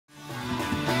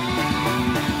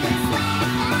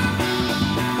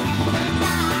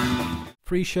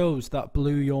three shows that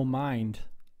blew your mind,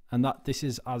 and that this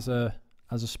is as a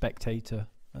spectator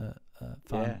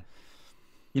fan.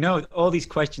 Yeah. All these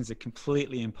questions are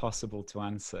completely impossible to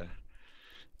answer.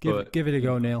 Give it a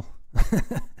go, Neil.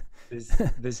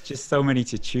 There's just so many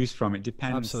to choose from. It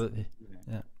depends. Absolutely.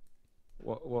 Yeah.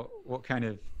 What kind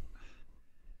of.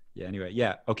 Yeah. Anyway.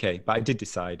 Yeah. Okay. But I did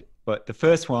decide. But the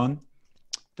first one,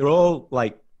 they're all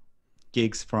like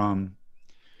gigs from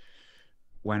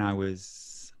when I was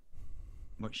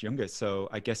much younger. So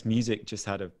I guess music just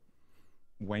had a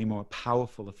way more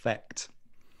powerful effect.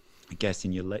 I guess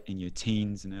in your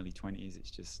teens and early 20s,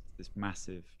 it's just this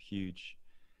massive, huge,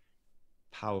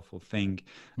 powerful thing.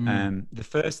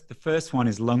 The first one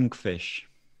is Lungfish.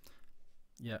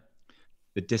 Yeah.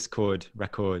 The Discord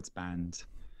Records band,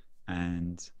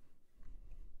 and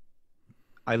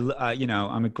I'm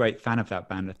a great fan of that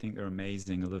band. I think they're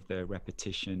amazing. I love their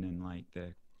repetition and like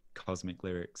their cosmic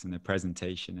lyrics and their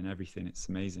presentation and everything. It's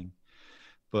amazing.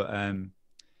 But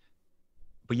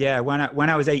yeah, when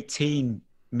I was 18,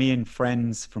 me and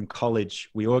friends from college,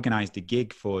 we organized a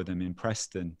gig for them in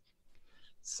Preston.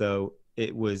 So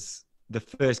it was the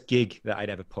first gig that I'd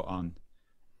ever put on,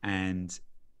 and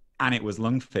it was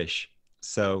Lungfish.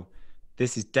 So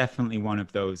this is definitely one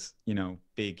of those,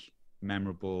 big,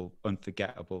 memorable,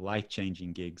 unforgettable,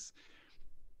 life-changing gigs.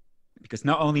 Because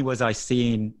not only was I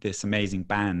seeing this amazing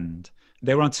band,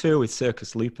 they were on tour with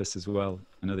Circus Lupus as well,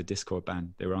 another Discord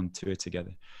band. They were on tour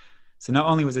together. So not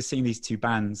only was I seeing these two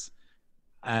bands,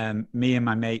 me and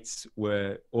my mates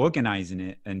were organizing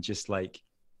it, and just like,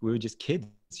 we were just kids,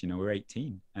 we were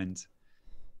 18. And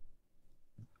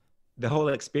the whole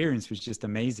experience was just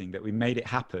amazing, that we made it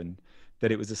happen,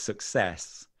 that it was a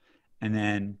success. And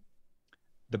then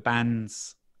the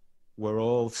bands were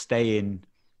all staying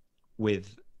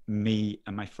with me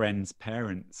and my friends'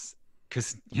 parents,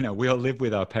 because, we all live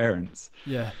with our parents.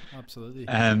 Yeah, absolutely.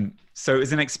 So it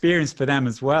was an experience for them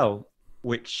as well,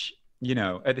 which,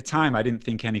 at the time I didn't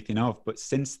think anything of, but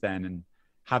since then, and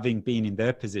having been in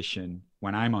their position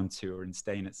when I'm on tour and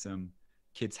staying at some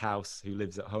kid's house who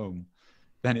lives at home,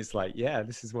 then it's like, yeah,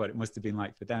 this is what it must have been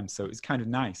like for them. So it was kind of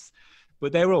nice,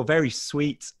 but they were all very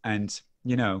sweet, and,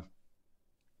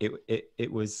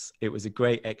 it was a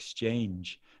great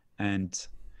exchange. And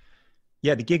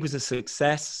yeah, the gig was a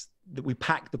success. That we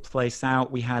packed the place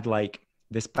out. We had like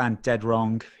this band Dead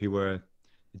Wrong, who were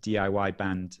a DIY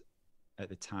band at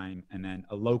the time, and then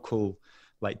a local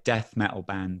like death metal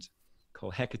band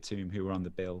called Hecatomb, who were on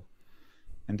the bill,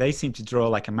 and they seemed to draw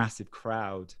like a massive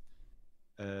crowd,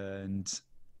 and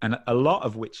a lot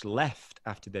of which left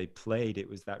after they played. It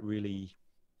was that really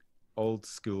old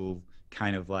school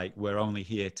kind of like, we're only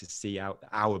here to see out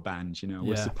our band,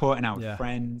 we're supporting our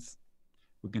friends,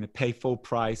 we're going to pay full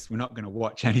price, we're not going to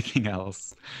watch anything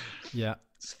else. Yeah,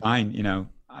 it's fine.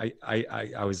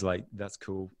 I was like, that's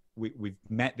cool. We've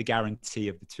met the guarantee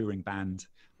of the touring band,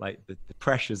 like the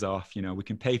pressure's off, we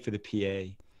can pay for the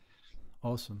PA.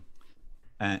 Awesome.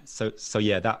 So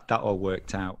yeah, that all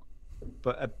worked out.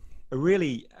 But a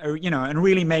really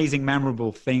amazing,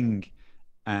 memorable thing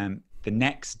the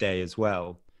next day as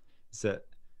well is that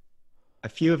a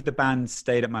few of the bands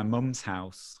stayed at my mum's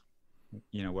house,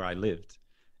 where I lived,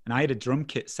 and I had a drum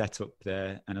kit set up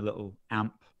there and a little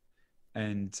amp,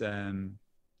 and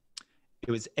it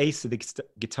was Ace, the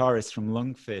guitarist from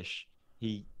Lungfish.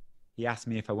 He asked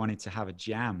me if I wanted to have a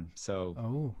jam.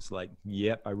 So it's like,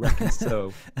 yep, I reckon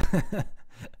so.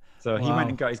 So he went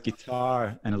and got his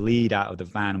guitar and a lead out of the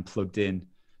van and plugged in.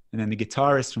 And then the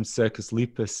guitarist from Circus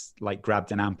Lupus like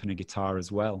grabbed an amp and a guitar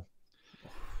as well.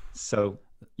 So,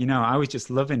 I was just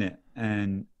loving it,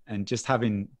 and just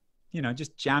having,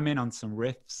 just jamming on some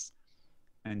riffs.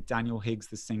 And Daniel Higgs,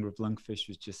 the singer of Lungfish,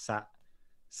 was just sat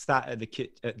at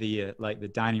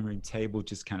the dining room table,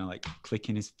 just kind of like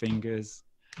clicking his fingers.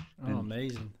 Oh,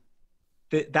 amazing.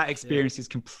 That experience is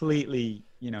completely,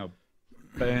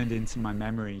 burned into my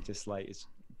memory. Just like, it's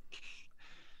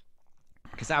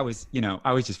because I was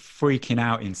just freaking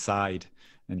out inside,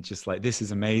 and just like, this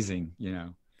is amazing,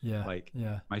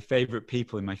 my favorite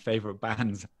people in my favorite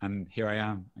bands, and here I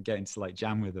am getting to like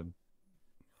jam with them.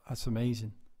 That's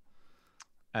amazing.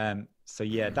 So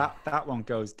yeah, that one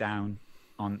goes down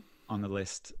on the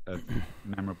list of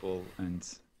memorable and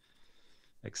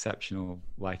exceptional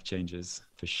life changes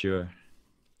for sure.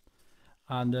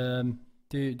 And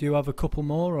do you have a couple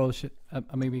more, or should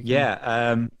maybe?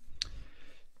 Yeah.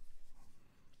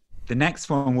 The next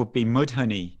one would be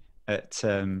Mudhoney at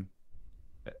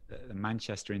the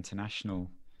Manchester International.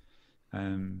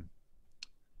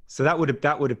 So that would have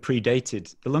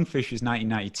predated. The Lungfish was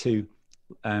 1992.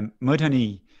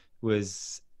 Mudhoney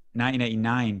was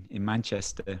 1989 in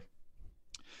Manchester.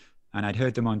 and I'd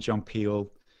heard them on John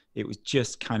Peel. It was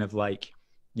just kind of like,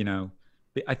 you know,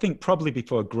 I think probably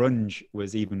before grunge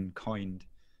was even coined,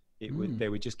 they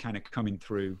were just kind of coming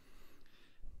through.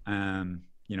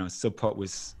 You know, Sub Pop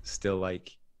was still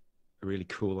like a really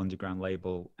cool underground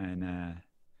label, and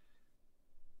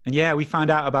yeah, we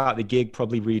found out about the gig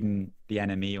probably reading The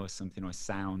Enemy or something, or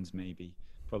Sounds maybe,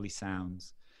 probably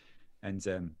Sounds, and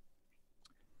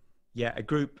yeah, a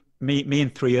group, me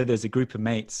and 3 others, a group of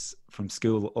mates from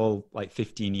school, all like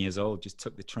 15 years old, just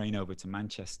took the train over to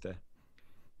Manchester.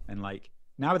 And like,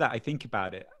 now that I think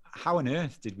about it, how on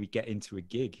earth did we get into a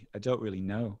gig? I don't really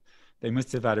know. They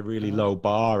must have had a really low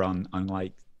bar on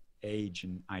like age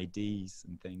and IDs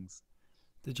and things.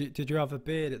 Did you have a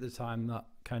beard at the time that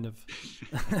kind of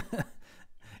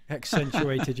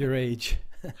accentuated your age?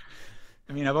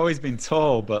 I mean, I've always been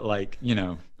tall, but like, you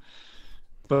know,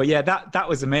 but yeah, that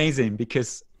was amazing,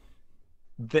 because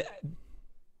the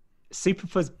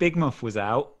Superfuzz Big Muff was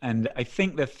out, and I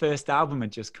think their first album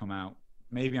had just come out.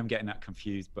 Maybe I'm getting that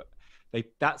confused, but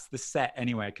that's the set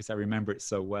anyway, because I remember it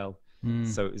so well.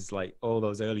 So it was like all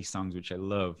those early songs, which I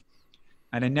love.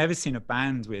 And I'd never seen a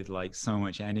band with like so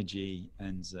much energy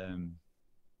and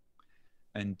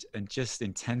just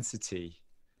intensity,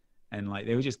 and like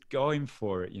they were just going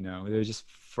for it, you know. They were just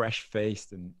fresh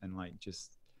faced and like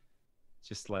just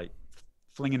like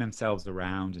flinging themselves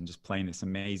around and just playing this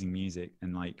amazing music.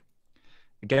 And like,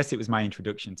 I guess it was my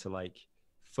introduction to like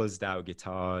fuzzed out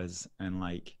guitars and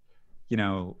like, you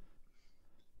know,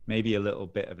 maybe a little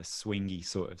bit of a swingy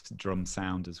sort of drum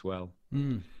sound as well.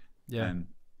 Yeah.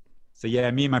 So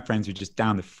yeah, me and my friends were just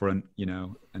down the front, you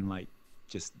know, and like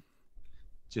just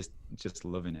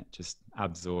loving it, just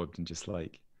absorbed and just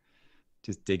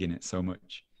digging it so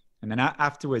much. And then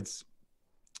afterwards,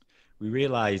 we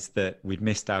realized that we'd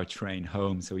missed our train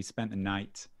home, so we spent the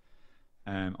night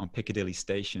on Piccadilly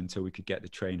Station till we could get the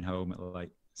train home at like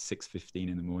 6:15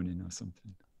 in the morning or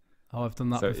something. Oh, I've done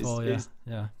that before.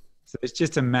 Yeah. So it's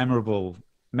just a memorable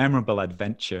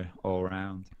adventure all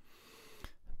around.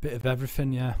 Bit of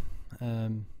everything, yeah.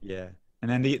 Yeah. And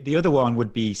then the other one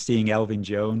would be seeing Elvin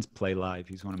Jones play live.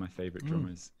 He's one of my favorite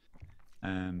drummers.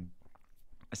 I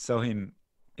saw him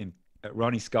at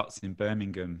Ronnie Scott's in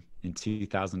Birmingham in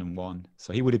 2001.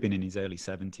 So he would have been in his early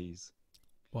 70s.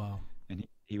 Wow. And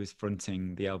he was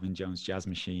fronting the Elvin Jones Jazz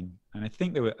Machine. And I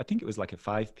think it was like a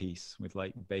 5-piece with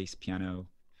like bass, piano,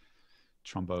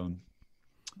 trombone,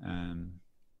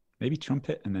 maybe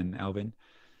trumpet, and then Elvin.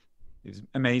 It was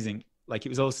amazing. Like, it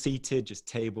was all seated, just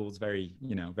tables, very,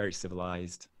 you know, very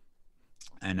civilized.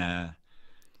 And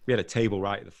we had a table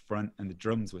right at the front, and the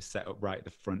drums were set up right at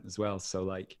the front as well. So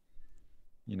like,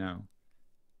 you know,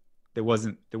 there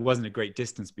wasn't a great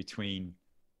distance between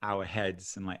our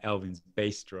heads and like Elvin's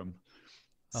bass drum.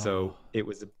 So it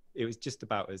was just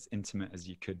about as intimate as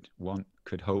you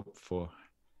could hope for.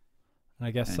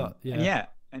 I guess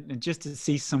and just to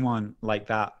see someone like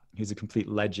that, who's a complete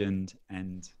legend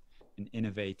and an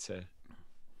innovator,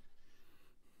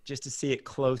 just to see it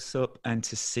close up and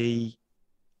to see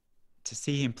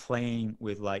him playing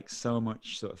with like so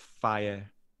much sort of fire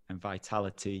and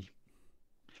vitality,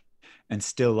 and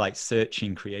still like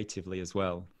searching creatively as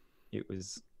well. It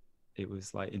was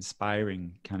like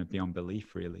inspiring, kind of beyond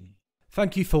belief, really.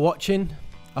 Thank you for watching.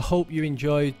 I hope you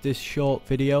enjoyed this short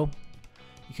video.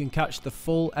 You can catch the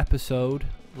full episode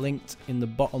linked in the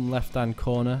bottom left hand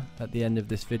corner at the end of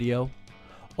this video,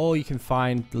 or you can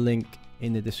find the link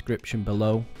in the description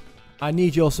below. I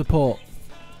need your support.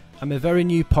 I'm a very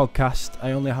new podcast.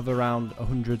 I only have around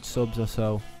 100 subs or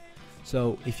so.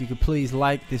 So if you could please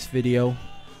like this video,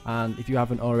 and if you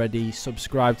haven't already,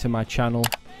 subscribe to my channel.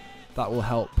 That will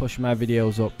help push my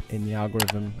videos up in the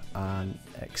algorithm and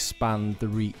expand the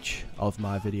reach of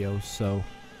my videos. So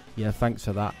yeah, thanks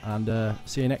for that, and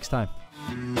see you next time.